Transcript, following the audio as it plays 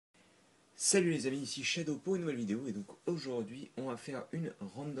Salut les amis, ici Shaddow pour une nouvelle vidéo et donc aujourd'hui on va faire une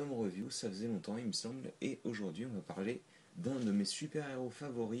random review, ça faisait longtemps il me semble, et aujourd'hui on va parler d'un de mes super-héros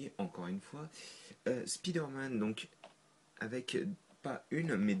favoris, encore une fois, Spider-Man, donc avec pas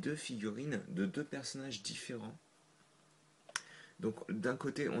une mais deux figurines de deux personnages différents. Donc d'un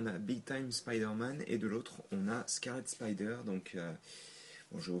côté on a Big Time Spider-Man et de l'autre on a Scarlet Spider, donc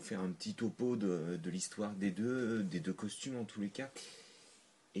bon, je vais vous faire un petit topo de l'histoire des deux costumes en tous les cas.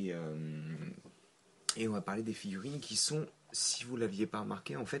 Et, euh, Et on va parler des figurines qui sont, si vous l'aviez pas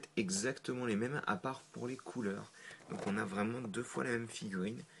remarqué, en fait exactement les mêmes, à part pour les couleurs. Donc on a vraiment deux fois la même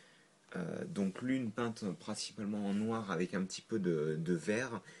figurine. Donc l'une peinte principalement en noir avec un petit peu de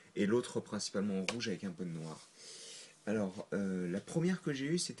vert, et l'autre principalement en rouge avec un peu de noir. Alors la première que j'ai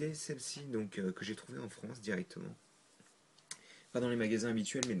eue, c'était celle-ci, donc que j'ai trouvée en France directement. Pas dans les magasins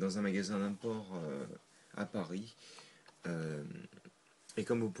habituels, mais dans un magasin d'import à Paris. Euh, Et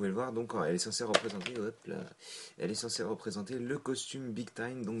comme vous pouvez le voir, donc elle est censée représenter, hop là, elle est censée représenter le costume Big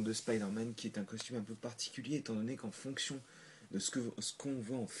Time, donc de Spider-Man, qui est un costume un peu particulier, étant donné qu'en fonction de ce qu'on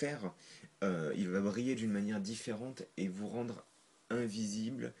veut en faire, il va briller d'une manière différente et vous rendre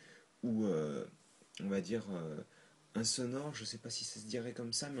invisible ou, on va dire, insonore. Je sais pas si ça se dirait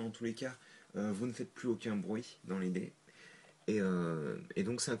comme ça, mais en tous les cas, vous ne faites plus aucun bruit dans l'idée. Et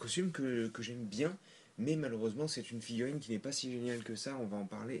donc c'est un costume que j'aime bien, mais malheureusement c'est une figurine qui n'est pas si géniale que ça, on va en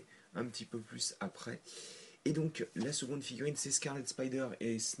parler un petit peu plus après. Et donc la seconde figurine c'est Scarlet Spider,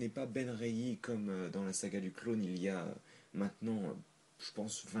 et ce n'est pas Ben Reilly comme dans la saga du clone il y a maintenant, je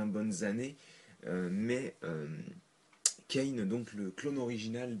pense, 20 bonnes années, mais Kane, donc le clone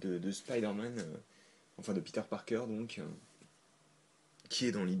original de Spider-Man, enfin de Peter Parker, donc, qui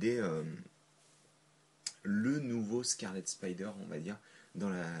est dans l'idée le nouveau Scarlet Spider, on va dire, dans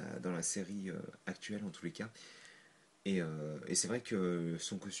la série actuelle en tous les cas. Et c'est vrai que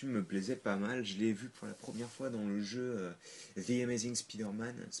son costume me plaisait pas mal. Je l'ai vu pour la première fois dans le jeu The Amazing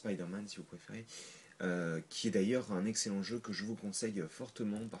Spider-Man, Spider-Man si vous préférez, qui est d'ailleurs un excellent jeu que je vous conseille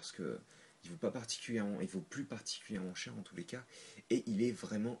fortement parce que il vaut plus particulièrement cher en tous les cas, et il est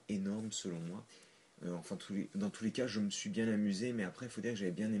vraiment énorme selon moi. Enfin, dans tous les cas, je me suis bien amusé, mais après, il faut dire que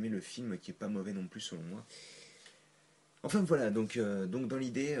j'avais bien aimé le film, qui est pas mauvais non plus selon moi. Enfin voilà, donc dans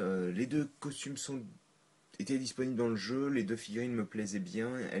l'idée, les deux costumes étaient disponibles dans le jeu, les deux figurines me plaisaient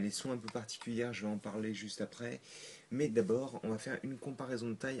bien, elles sont un peu particulières, je vais en parler juste après. Mais d'abord, on va faire une comparaison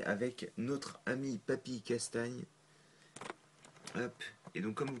de taille avec notre ami Papy Castagne. Hop. Et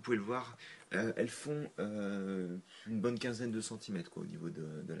donc comme vous pouvez le voir, elles font une bonne quinzaine de centimètres quoi, au niveau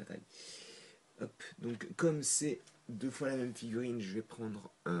de la taille. Hop. Donc comme c'est deux fois la même figurine, je vais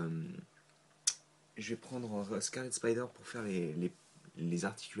prendre Scarlet Spider pour faire les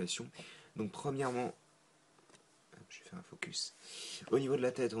articulations. Donc premièrement, je vais faire un focus. Au niveau de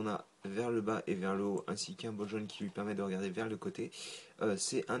la tête, on a vers le bas et vers le haut, ainsi qu'un bol jaune qui lui permet de regarder vers le côté.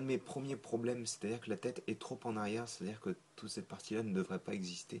 C'est un de mes premiers problèmes, c'est-à-dire que la tête est trop en arrière, c'est-à-dire que toute cette partie-là ne devrait pas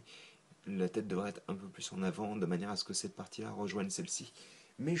exister. La tête devrait être un peu plus en avant, de manière à ce que cette partie-là rejoigne celle-ci.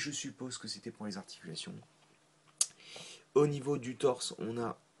 Mais je suppose que c'était pour les articulations. Au niveau du torse, on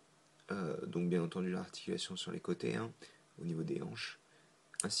a donc bien entendu l'articulation sur les côtés, hein, au niveau des hanches,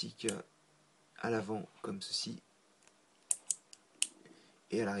 ainsi qu'à l'avant comme ceci,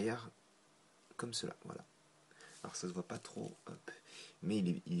 et à l'arrière comme cela. Voilà. Alors ça se voit pas trop, hop, mais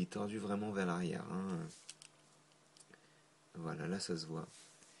il est tordu vraiment vers l'arrière. Hein. Voilà, là ça se voit.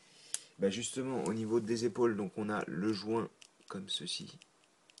 Bah justement, au niveau des épaules, donc on a le joint comme ceci,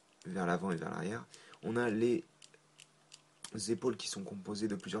 vers l'avant et vers l'arrière. On a les épaules qui sont composées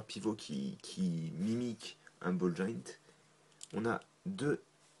de plusieurs pivots qui mimiquent un ball joint. On a deux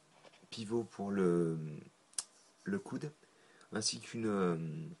pivots pour le coude, ainsi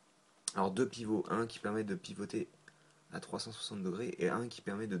alors deux pivots, un qui permet de pivoter à 360 degrés et un qui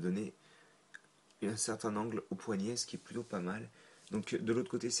permet de donner un certain angle au poignet, ce qui est plutôt pas mal. Donc de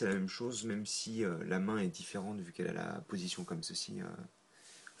l'autre côté c'est la même chose, même si la main est différente vu qu'elle a la position comme ceci.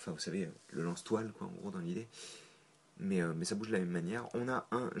 Enfin vous savez, le lance-toile quoi en gros dans l'idée. Mais ça bouge de la même manière. On a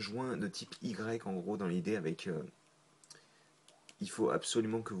un joint de type Y en gros dans l'idée avec... il faut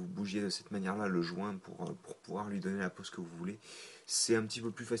absolument que vous bougiez de cette manière-là le joint pour pouvoir lui donner la pose que vous voulez. C'est un petit peu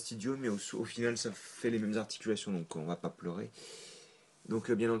plus fastidieux, mais au final ça fait les mêmes articulations, donc on va pas pleurer.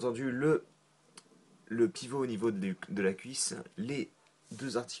 Donc bien entendu, le pivot au niveau de la cuisse, les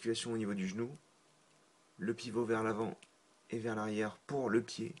deux articulations au niveau du genou, le pivot vers l'avant et vers l'arrière pour le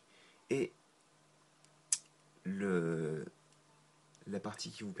pied, et la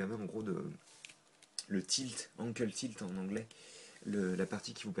partie qui vous permet en gros le tilt, ankle tilt en anglais, la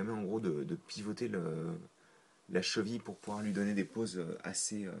partie qui vous permet en gros de pivoter la cheville pour pouvoir lui donner des poses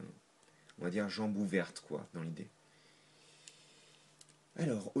assez, on va dire, jambes ouvertes, quoi, dans l'idée.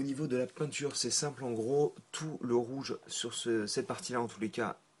 Alors, au niveau de la peinture, c'est simple, en gros, tout le rouge sur cette partie-là, en tous les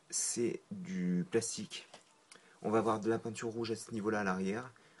cas, c'est du plastique. On va avoir de la peinture rouge à ce niveau-là à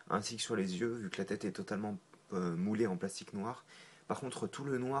l'arrière, ainsi que sur les yeux, vu que la tête est totalement moulée en plastique noir. Par contre, tout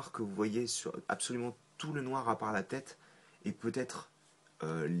le noir que vous voyez, sur absolument tout le noir à part la tête, et peut-être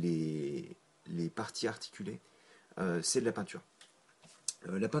les parties articulées, c'est de la peinture.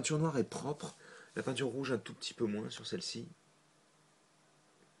 La peinture noire est propre, la peinture rouge un tout petit peu moins sur celle-ci.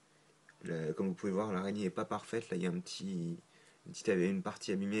 Comme vous pouvez voir, l'araignée n'est pas parfaite, là il y a une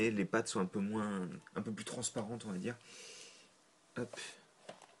partie abîmée, les pattes sont un peu plus transparentes, on va dire. Hop,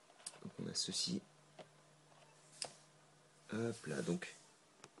 donc on a ceci. Hop là, donc.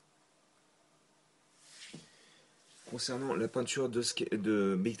 Concernant la peinture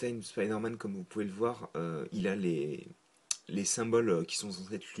de Big Time Spider-Man, comme vous pouvez le voir, il a les symboles qui sont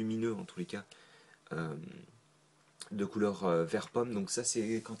censés être lumineux en tous les cas, de couleur vert pomme. Donc ça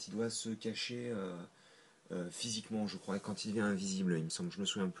c'est quand il doit se cacher physiquement, je crois, quand il devient invisible, il me semble. Je me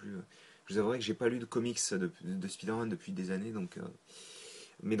souviens plus. Je vous avouerai que j'ai pas lu de comics de Spider-Man depuis des années, donc.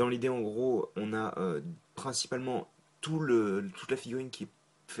 Mais dans l'idée, en gros, on a principalement toute la figurine qui est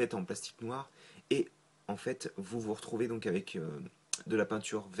faite en plastique noir, et en fait, vous vous retrouvez donc avec de la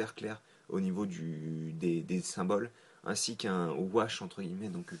peinture vert clair au niveau des symboles, ainsi qu'un wash entre guillemets,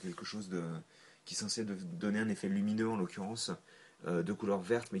 donc quelque chose qui est censé donner un effet lumineux en l'occurrence, de couleur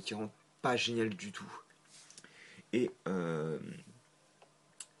verte, mais qui rend pas génial du tout. Et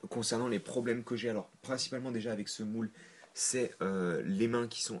concernant les problèmes que j'ai, alors principalement déjà avec ce moule, c'est les mains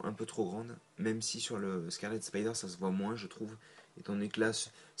qui sont un peu trop grandes, même si sur le Scarlet Spider ça se voit moins, je trouve, étant donné que là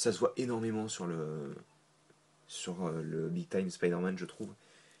ça se voit énormément sur le Big Time Spider-Man, je trouve,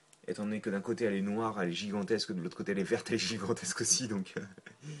 étant donné que d'un côté elle est noire, elle est gigantesque, de l'autre côté elle est verte, elle est gigantesque aussi, donc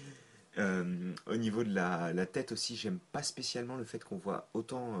au niveau de la tête aussi, j'aime pas spécialement le fait qu'on voit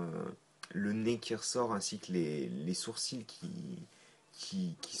autant le nez qui ressort, ainsi que les sourcils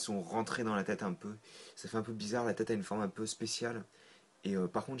qui sont rentrés dans la tête un peu. Ça fait un peu bizarre, la tête a une forme un peu spéciale. Et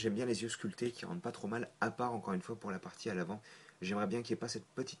par contre, j'aime bien les yeux sculptés qui rendent pas trop mal, à part encore une fois pour la partie à l'avant. J'aimerais bien qu'il n'y ait pas cette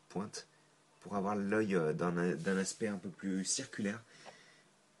petite pointe pour avoir l'œil d'un aspect un peu plus circulaire.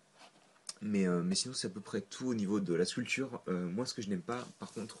 Mais sinon, c'est à peu près tout au niveau de la sculpture. Moi, ce que je n'aime pas,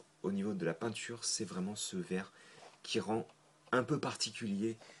 par contre, au niveau de la peinture, c'est vraiment ce vert qui rend un peu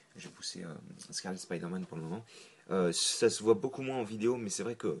particulier. J'ai poussé Scarlet Spider-Man pour le moment. Ça se voit beaucoup moins en vidéo, mais c'est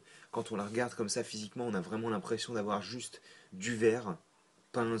vrai que quand on la regarde comme ça physiquement, on a vraiment l'impression d'avoir juste du vert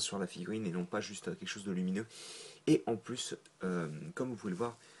peint sur la figurine et non pas juste quelque chose de lumineux. Et en plus, comme vous pouvez le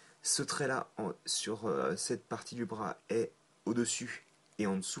voir, ce trait-là sur cette partie du bras est au-dessus et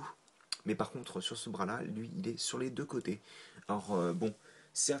en dessous. Mais par contre, sur ce bras-là, lui, il est sur les deux côtés. Alors, bon,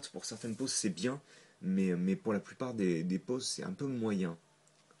 certes, pour certaines poses, c'est bien, mais pour la plupart des poses, c'est un peu moyen.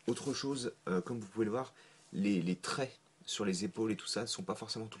 Autre chose, comme vous pouvez le voir, les traits sur les épaules et tout ça sont pas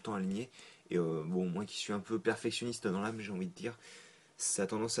forcément tout le temps alignés. Et bon, moi qui suis un peu perfectionniste dans l'âme, j'ai envie de dire, ça a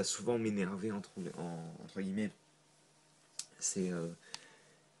tendance à souvent m'énerver entre guillemets. C'est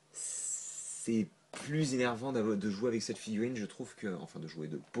plus énervant de jouer avec cette figurine, je trouve que, enfin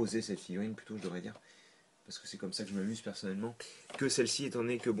de poser cette figurine plutôt, je devrais dire, parce que c'est comme ça que je m'amuse personnellement, que celle-ci, étant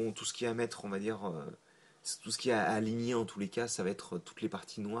donné que bon, tout ce qu'il y a à mettre, on va dire, tout ce qu'il y a à aligner en tous les cas, ça va être toutes les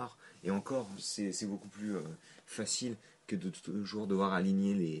parties noires, et encore, c'est beaucoup plus facile que de toujours devoir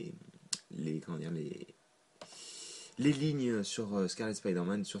aligner comment dire, les lignes sur Scarlet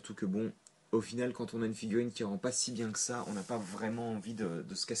Spider-Man, surtout que bon, au final, quand on a une figurine qui rend pas si bien que ça, on n'a pas vraiment envie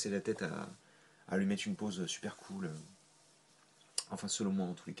de se casser la tête à lui mettre une pose super cool. Enfin, selon moi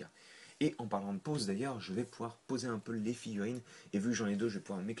en tous les cas. Et en parlant de pose d'ailleurs, je vais pouvoir poser un peu les figurines. Et vu que j'en ai deux, je vais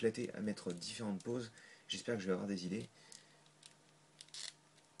pouvoir m'éclater à mettre différentes poses. J'espère que je vais avoir des idées.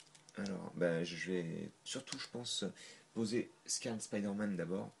 Alors, bah, je vais surtout, je pense, poser Scarlet Spider-Man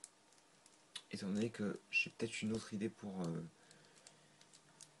d'abord. Étant donné que j'ai peut-être une autre idée pour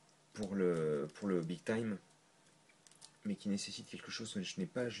le Big Time, mais qui nécessite quelque chose que je n'ai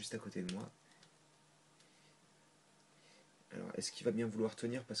pas juste à côté de moi. Alors, est-ce qu'il va bien vouloir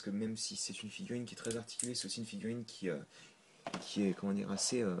tenir? Parce que même si c'est une figurine qui est très articulée, c'est aussi une figurine qui est, comment dire,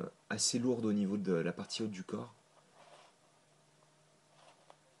 assez lourde au niveau de la partie haute du corps.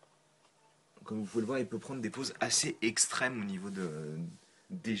 Comme vous pouvez le voir, il peut prendre des poses assez extrêmes au niveau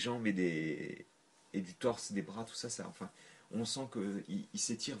des jambes et du torse, des bras, tout ça. Enfin, on sent qu'il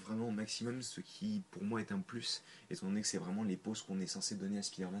s'étire vraiment au maximum, ce qui pour moi est un plus, étant donné que c'est vraiment les poses qu'on est censé donner à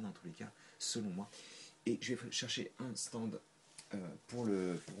Spider-Man en tous les cas, selon moi. Et je vais chercher un stand pour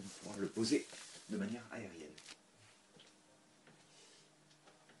pouvoir le poser de manière aérienne.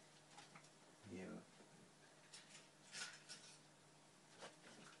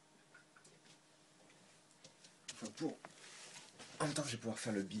 En même temps, je vais pouvoir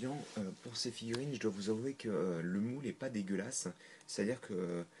faire le bilan. Pour ces figurines, je dois vous avouer que le moule est pas dégueulasse. C'est-à-dire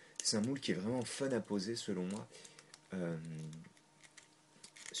que c'est un moule qui est vraiment fun à poser selon moi. Euh,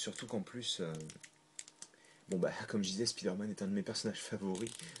 Surtout qu'en plus, bon bah comme je disais, Spider-Man est un de mes personnages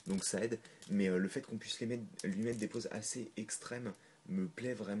favoris, donc ça aide. Mais le fait qu'on puisse lui mettre des poses assez extrêmes me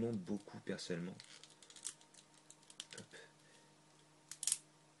plaît vraiment beaucoup personnellement. Hop.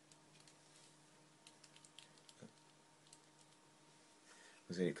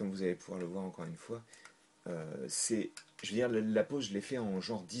 Comme vous allez pouvoir le voir encore une fois, je veux dire, la pose, je l'ai fait en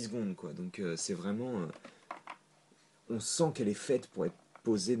genre 10 secondes, quoi. Donc c'est vraiment, on sent qu'elle est faite pour être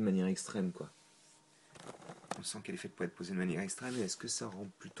posée de manière extrême, quoi. On sent qu'elle est faite pour être posée de manière extrême. Et est-ce que ça rend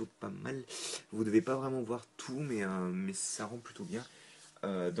plutôt pas mal? Vous devez pas vraiment voir tout, mais ça rend plutôt bien.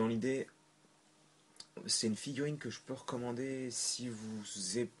 Dans l'idée, c'est une figurine que je peux recommander si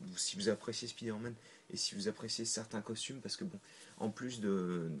vous appréciez Spider-Man et si vous appréciez certains costumes, parce que bon, en plus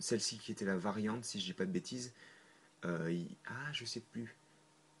de celle-ci qui était la variante, si je dis pas de bêtises, je sais plus.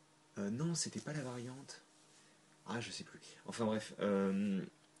 Non, c'était pas la variante. Ah, je sais plus. Enfin bref,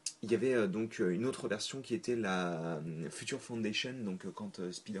 il y avait donc une autre version qui était la Future Foundation, donc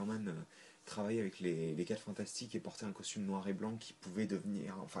quand Spider-Man travaillait avec les 4 Fantastiques et portait un costume noir et blanc qui pouvait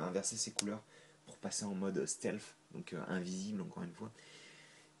devenir, enfin inverser ses couleurs pour passer en mode stealth, donc invisible encore une fois.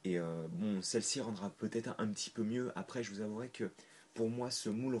 Et bon, celle-ci rendra peut-être un petit peu mieux. Après, je vous avouerai que pour moi, ce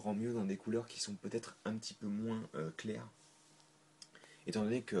moule rend mieux dans des couleurs qui sont peut-être un petit peu moins claires. Étant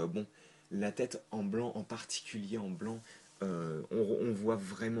donné que, bon, la tête en blanc, en particulier en blanc, on voit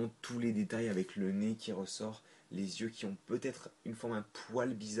vraiment tous les détails avec le nez qui ressort, les yeux qui ont peut-être une forme un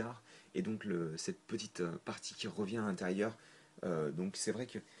poil bizarre, et donc cette petite partie qui revient à l'intérieur. Donc c'est vrai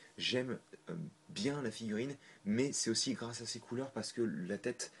que j'aime bien la figurine, mais c'est aussi grâce à ses couleurs parce que la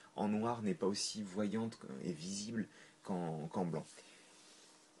tête en noir n'est pas aussi voyante et visible qu'en blanc.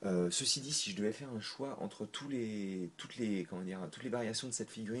 Ceci dit, si je devais faire un choix entre toutes les variations de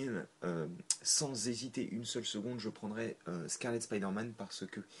cette figurine, sans hésiter une seule seconde, je prendrais Scarlet Spider-Man parce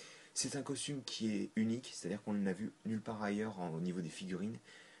que c'est un costume qui est unique, c'est-à-dire qu'on ne l'a vu nulle part ailleurs au niveau des figurines.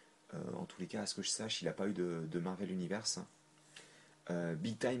 En tous les cas, à ce que je sache, il n'a pas eu de Marvel Universe.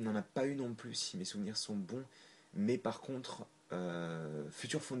 Big Time n'en a pas eu non plus, si mes souvenirs sont bons. Mais par contre,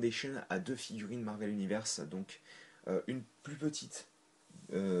 Future Foundation a 2 figurines Marvel Universe, donc une plus petite.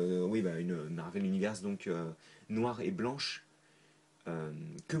 Oui, bah, une Marvel Universe donc noire et blanche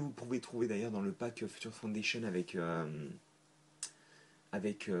que vous pouvez trouver d'ailleurs dans le pack Future Foundation avec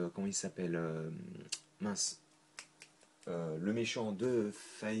comment il s'appelle mince le méchant de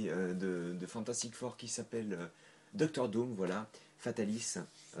Fantastic Four qui s'appelle Doctor Doom, voilà, Fatalis,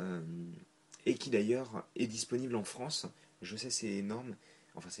 euh, et qui d'ailleurs est disponible en France. Je sais, c'est énorme,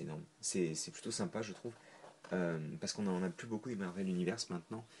 enfin c'est énorme, c'est plutôt sympa je trouve. Parce qu'on n'en a plus beaucoup des Marvel Universe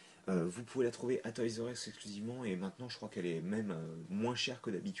maintenant. Vous pouvez la trouver à Toys R Us exclusivement et maintenant je crois qu'elle est même moins chère que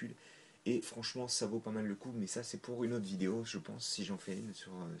d'habitude. Et franchement ça vaut pas mal le coup, mais ça c'est pour une autre vidéo je pense si j'en fais une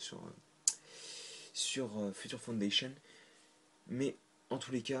sur Future Foundation. Mais en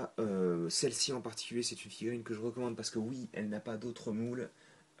tous les cas, celle-ci en particulier c'est une figurine que je recommande parce que oui elle n'a pas d'autre moule.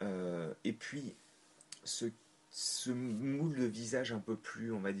 Et puis ce, ce moule de visage un peu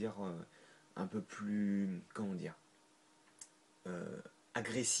plus on va dire un peu plus comment dire euh,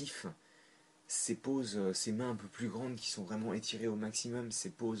 agressif, ses poses, ses mains un peu plus grandes qui sont vraiment étirées au maximum, ses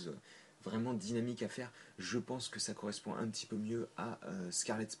poses vraiment dynamiques à faire, je pense que ça correspond un petit peu mieux à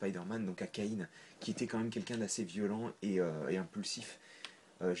Scarlet Spider-Man, donc à Cain, qui était quand même quelqu'un d'assez violent et impulsif.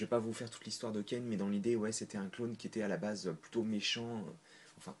 Je vais pas vous faire toute l'histoire de Cain, mais dans l'idée, ouais, c'était un clone qui était à la base plutôt méchant.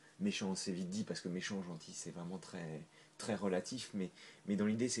 Enfin, méchant, c'est vite dit, parce que méchant, gentil, c'est vraiment très, très relatif, mais dans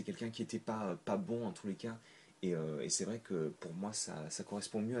l'idée, c'est quelqu'un qui était pas bon en tous les cas. Et c'est vrai que pour moi, ça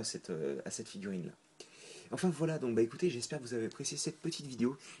correspond mieux à cette figurine-là. Enfin voilà, donc bah écoutez, j'espère que vous avez apprécié cette petite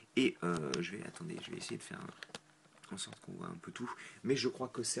vidéo. Et attendez, je vais essayer de faire en sorte qu'on voit un peu tout. Mais je crois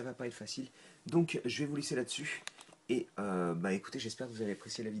que ça va pas être facile. Donc je vais vous laisser là-dessus. Et bah écoutez, j'espère que vous avez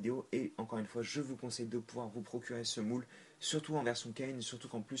apprécié la vidéo. Et encore une fois, je vous conseille de pouvoir vous procurer ce moule, surtout en version Kane, surtout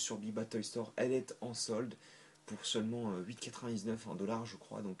qu'en plus sur Big Bad Toy Store, elle est en solde pour seulement 8,99 en dollars, je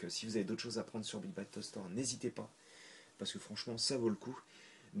crois. Donc si vous avez d'autres choses à prendre sur Big Bad Toy Store, n'hésitez pas, parce que franchement, ça vaut le coup.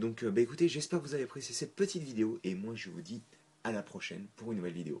 Donc bah écoutez, j'espère que vous avez apprécié cette petite vidéo. Et moi, je vous dis à la prochaine pour une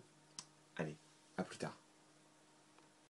nouvelle vidéo. Allez, à plus tard.